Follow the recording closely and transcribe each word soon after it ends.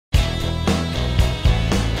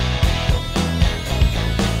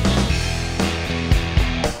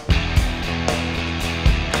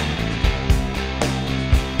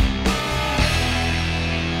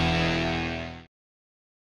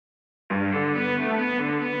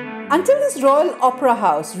Until this Royal Opera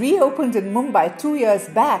House reopened in Mumbai 2 years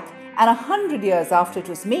back and 100 years after it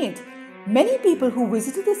was made, many people who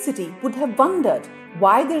visited the city would have wondered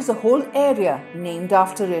why there is a whole area named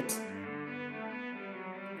after it.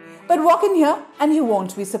 But walk in here and you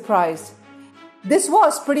won't be surprised. This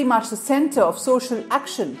was pretty much the center of social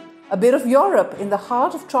action, a bit of Europe in the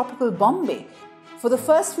heart of tropical Bombay for the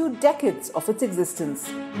first few decades of its existence.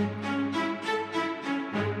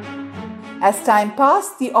 As time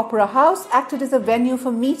passed, the Opera House acted as a venue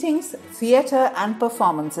for meetings, theatre and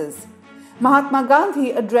performances. Mahatma Gandhi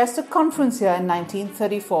addressed a conference here in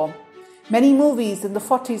 1934. Many movies in the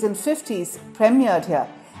 40s and 50s premiered here,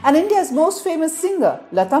 and India's most famous singer,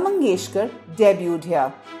 Lata Mangeshkar, debuted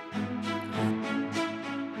here.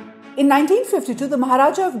 In 1952, the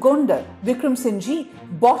Maharaja of Gondar, Vikram Singh Ji,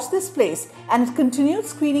 bought this place and it continued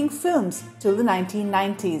screening films till the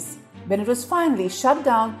 1990s, when it was finally shut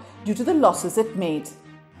down due to the losses it made.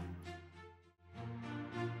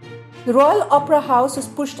 The Royal Opera House was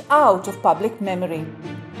pushed out of public memory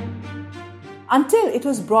until it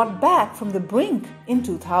was brought back from the brink in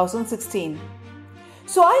 2016.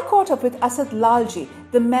 So I caught up with Asad Lalji,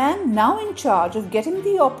 the man now in charge of getting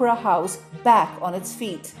the Opera House back on its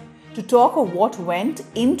feet, to talk of what went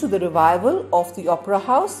into the revival of the Opera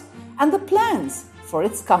House and the plans for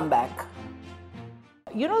its comeback.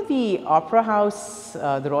 You know, the Opera House,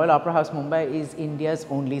 the Royal Opera House Mumbai is India's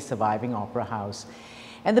only surviving opera house.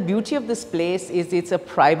 And the beauty of this place is it's a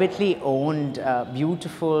privately owned,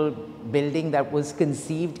 beautiful building that was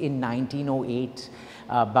conceived in 1908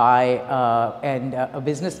 by a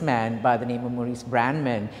businessman by the name of Maurice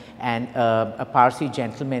Brandman and a Parsi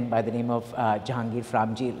gentleman by the name of Jahangir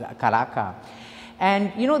Framji Karaka.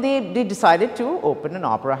 And you know, they decided to open an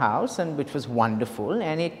opera house, and which was wonderful,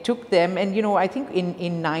 and it took them, and you know, I think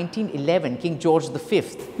in 1911 King George V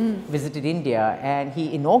visited India and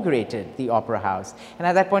he inaugurated the opera house, and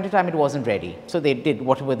at that point in time it wasn't ready, so they did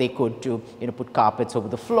whatever they could to, you know, put carpets over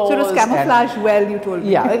the floors. So it was camouflaged well, you told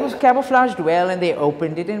me. Yeah, it was camouflaged well, and they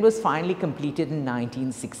opened it and it was finally completed in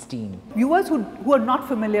 1916. Viewers who are not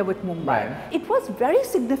familiar with Mumbai, Right. It was very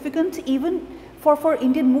significant even for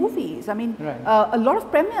Indian movies. I mean, Right. a lot of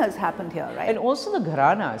premieres happened here, right? And also the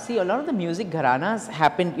gharanas. See, a lot of the music gharanas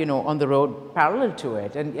happened, you know, on the road parallel to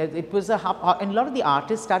it, and it was a hub, and a lot of the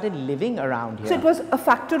artists started living around here. So it was a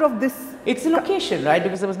factor of this. It's the location, right?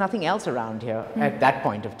 Because there was nothing else around here at that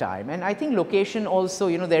point of time. And I think location also,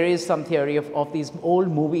 you know, there is some theory of these old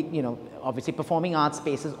movie, you know, obviously performing arts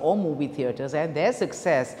spaces or movie theatres, and their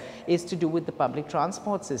success is to do with the public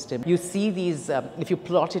transport system. You see these, if you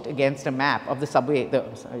plot it against a map of the subway,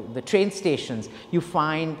 the train stations, you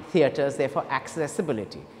find theatres there for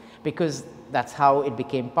accessibility, because that's how it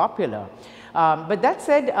became popular. But that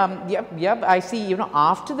said, I see, you know,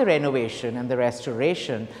 after the renovation and the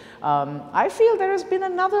restoration, I feel there has been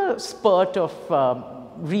another spurt of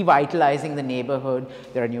revitalizing the neighborhood.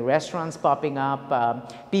 There are new restaurants popping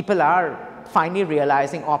up. People are finally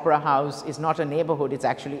realizing Opera House is not a neighborhood, it's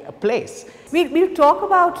actually a place. We'll talk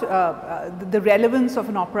about the relevance of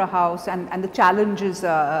an opera house and the challenges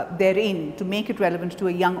therein to make it relevant to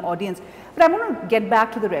a young audience. But I want to get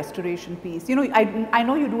back to the restoration piece. You know, I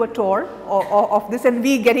know you do a tour of this, and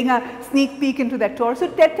we're getting a sneak peek into that tour. So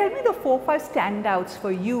tell me the 4 or 5 standouts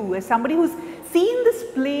for you as somebody who's seen this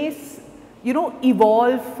place, you know,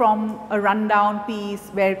 evolve from a rundown piece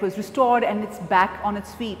where it was restored and it's back on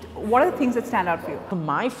its feet. What are the things that stand out for you?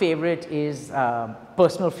 My favorite is,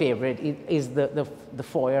 personal favorite, is the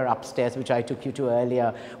foyer upstairs, which I took you to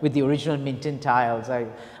earlier, with the original Minton tiles.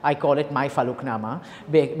 I call it my Faluknama.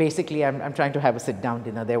 Basically, I'm trying to have a sit-down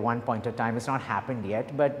dinner there one point of time. It's not happened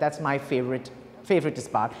yet, but that's my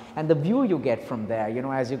favoriteest part. And the view you get from there, you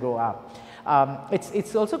know, as you grow up.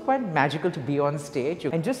 It's also quite magical to be on stage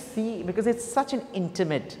and just see, because it's such an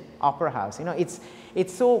intimate opera house. You know,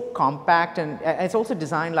 it's so compact, and it's also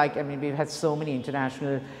designed like, I mean, we've had so many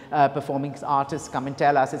international performing artists come and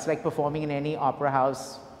tell us it's like performing in any opera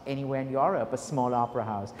house anywhere in Europe, a small opera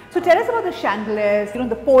house. So tell us about the chandeliers, you know,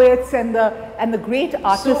 the poets and the great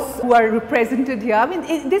artists who are represented here. I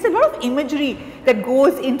mean, there's a lot of imagery that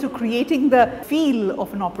goes into creating the feel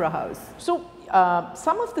of an opera house. So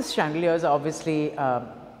some of the chandeliers obviously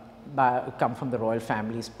come from the royal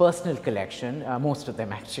family's personal collection, most of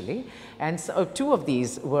them actually, and so 2 of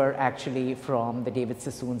these were actually from the David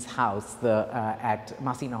Sassoon's house at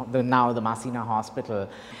Masina, now the Masina Hospital.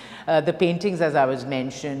 The paintings, as I was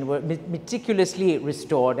mentioned, were meticulously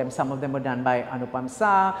restored, and some of them were done by Anupam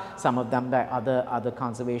Sa, some of them by other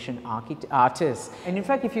conservation artists. And in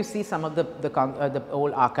fact, if you see some of the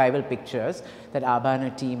old archival pictures that Abha and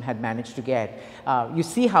her team had managed to get, you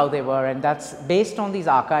see how they were, and that's based on these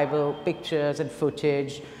archival archival pictures and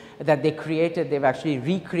footage that they created, they've actually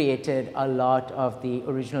recreated a lot of the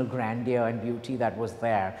original grandeur and beauty that was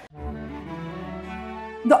there.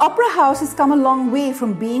 The Opera House has come a long way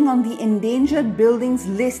from being on the endangered buildings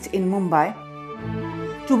list in Mumbai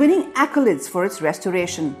to winning accolades for its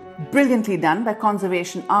restoration, brilliantly done by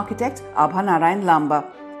conservation architect Abha Narayan Lamba.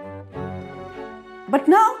 But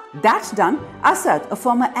now that's done, Asad, a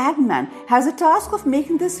former ad man, has a task of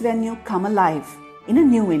making this venue come alive in a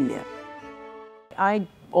new India. I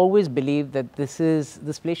always believe that this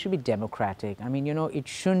place should be democratic. I mean, you know, it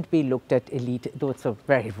shouldn't be looked at elite, though it's a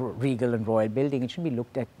very regal and royal building, it shouldn't be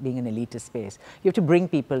looked at being an elitist space. You have to bring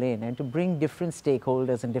people in, and to bring different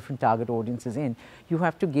stakeholders and different target audiences in, you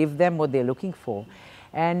have to give them what they're looking for.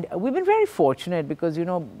 And we've been very fortunate because, you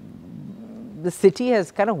know, the city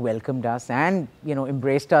has kind of welcomed us and, you know,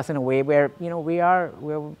 embraced us in a way where, you know,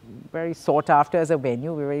 we're very sought after as a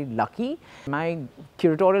venue. We're very lucky. My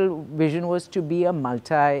curatorial vision was to be a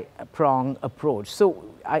multi-pronged approach. So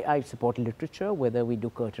I support literature, whether we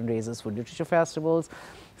do curtain raisers for literature festivals,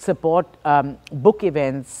 support book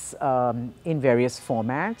events in various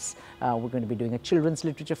formats. We're going to be doing a children's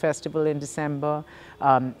literature festival in December.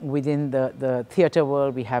 Within the theatre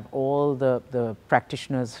world, we have all the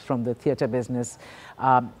practitioners from the theatre business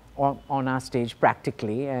on our stage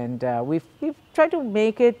practically, and we've tried to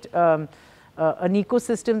make it an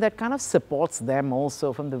ecosystem that kind of supports them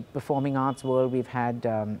also. From the performing arts world, we've had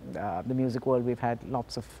the music world, we've had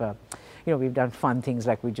lots of you know, we've done fun things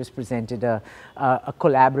like we just presented a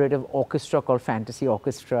collaborative orchestra called Fantasy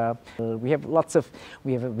Orchestra. We have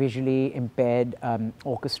a visually impaired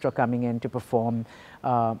orchestra coming in to perform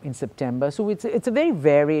in September. So it's a very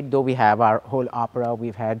varied, though we have our whole opera,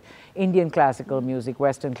 we've had Indian classical music,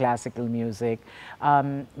 Western classical music.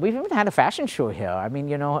 We've even had a fashion show here. I mean,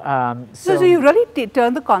 you know. So you really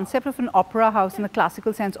turned the concept of an opera house in a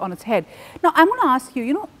classical sense on its head. Now, I'm going to ask you,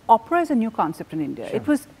 you know, opera is a new concept in India. Sure. It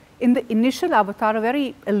was, in the initial avatar, a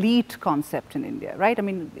very elite concept in India, right? I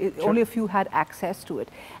mean, sure, only a few had access to it.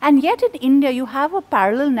 And yet in India, you have a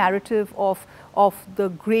parallel narrative of the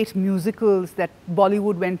great musicals that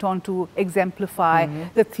Bollywood went on to exemplify,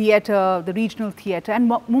 the theatre, the regional theatre. And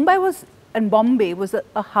Mumbai and Bombay was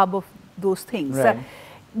a hub of those things. Right.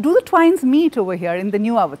 Do the twines meet over here in the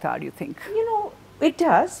new avatar, do you think? You know, it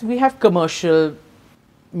does. We have commercial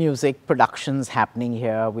music productions happening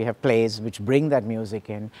here. We have plays which bring that music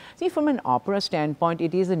in. See, from an opera standpoint,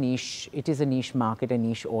 it is a niche market, a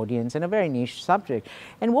niche audience, and a very niche subject.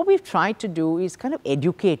 And what we've tried to do is kind of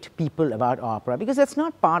educate people about opera, because that's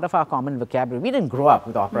not part of our common vocabulary. We didn't grow up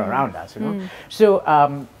with opera around us, you know. So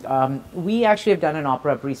we actually have done an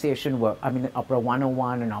opera appreciation work, I mean, Opera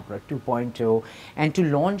 101 and Opera 2.2. And to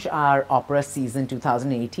launch our opera season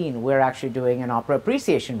 2018, we're actually doing an opera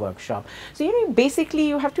appreciation workshop. So, you know, basically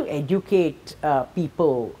you have to educate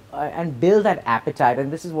people and build that appetite,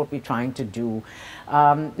 and this is what we're trying to do.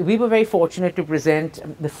 We were very fortunate to present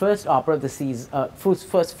the first opera of the season,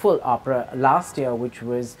 first full opera last year, which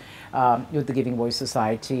was with the Giving Voice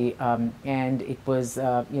Society, and it was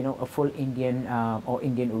you know, a full Indian or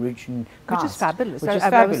Indian origin cast, which is fabulous. Which is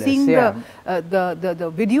I was seeing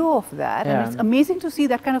the video of that, yeah, and it's amazing to see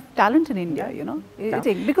that kind of talent in India. You know,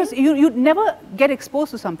 because you never get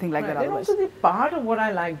exposed to something like that otherwise. And also, the part of what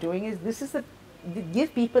I like doing is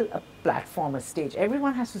give people a platform, a stage.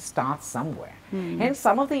 Everyone has to start somewhere. And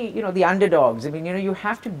some of the, you know, the underdogs, I mean, you know, you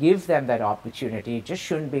have to give them that opportunity. It just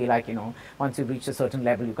shouldn't be like, you know, once you reach a certain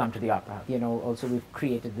level, you come to the opera. You know, also we've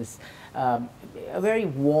created this a very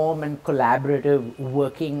warm and collaborative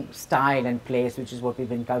working style and place, which is what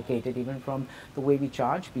we've inculcated even from the way we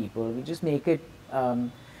charge people. We just make it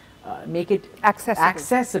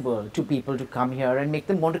accessible to people to come here and make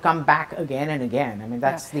them want to come back again and again. I mean,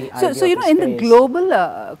 that's the idea. So you know, in the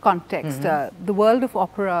global context, the world of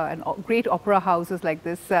opera and great opera houses like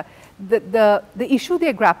this, the issue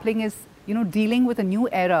they're grappling is, you know, dealing with a new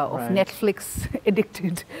era of Netflix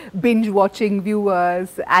addicted binge watching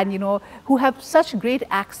viewers, and, you know, who have such great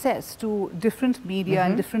access to different media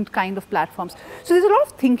and different kind of platforms. So there's a lot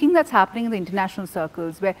of thinking that's happening in the international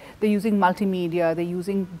circles where they're using multimedia, they're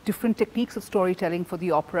using different techniques of storytelling for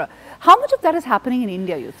the opera. How much of that is happening in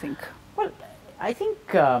India, you think? Well, I think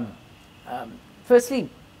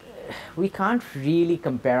firstly, we can't really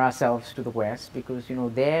compare ourselves to the West, because, you know,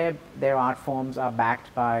 their art forms are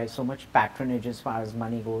backed by so much patronage as far as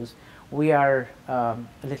money goes. We are a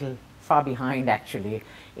little far behind actually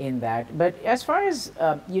in that. But as far as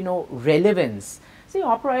you know, relevance, see,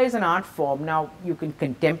 opera is an art form. Now you can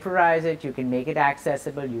contemporize it, you can make it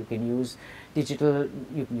accessible, you can use digital,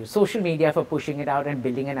 you can use social media for pushing it out and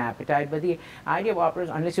building an appetite. But the idea of opera is,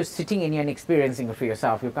 unless you're sitting in here and experiencing it for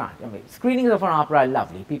yourself, you can't. I mean, screenings of an opera are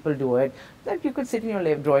lovely. People do it. That you could sit in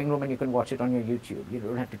your drawing room and you can watch it on your YouTube. You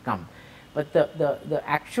don't have to come. But the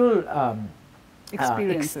actual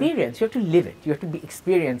experience, you have to live it. You have to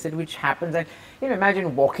experience it, which happens. And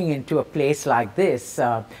imagine walking into a place like this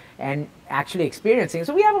and actually experiencing.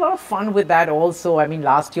 So we have a lot of fun with that also. I mean,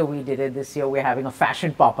 last year we did it. This year we're having a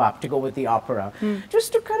fashion pop-up to go with the opera,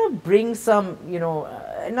 just to kind of bring some,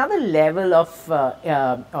 another level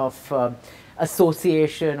of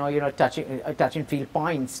association or touch and feel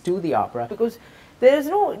points to the opera, because there's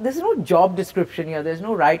no job description here. There's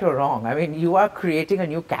no right or wrong. I mean, you are creating a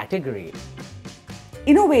new category.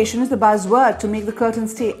 Innovation is the buzzword to make the curtain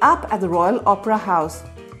stay up at the Royal Opera House,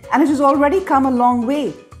 and it has already come a long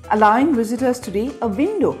way, allowing visitors today a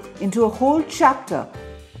window into a whole chapter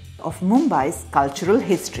of Mumbai's cultural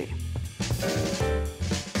history.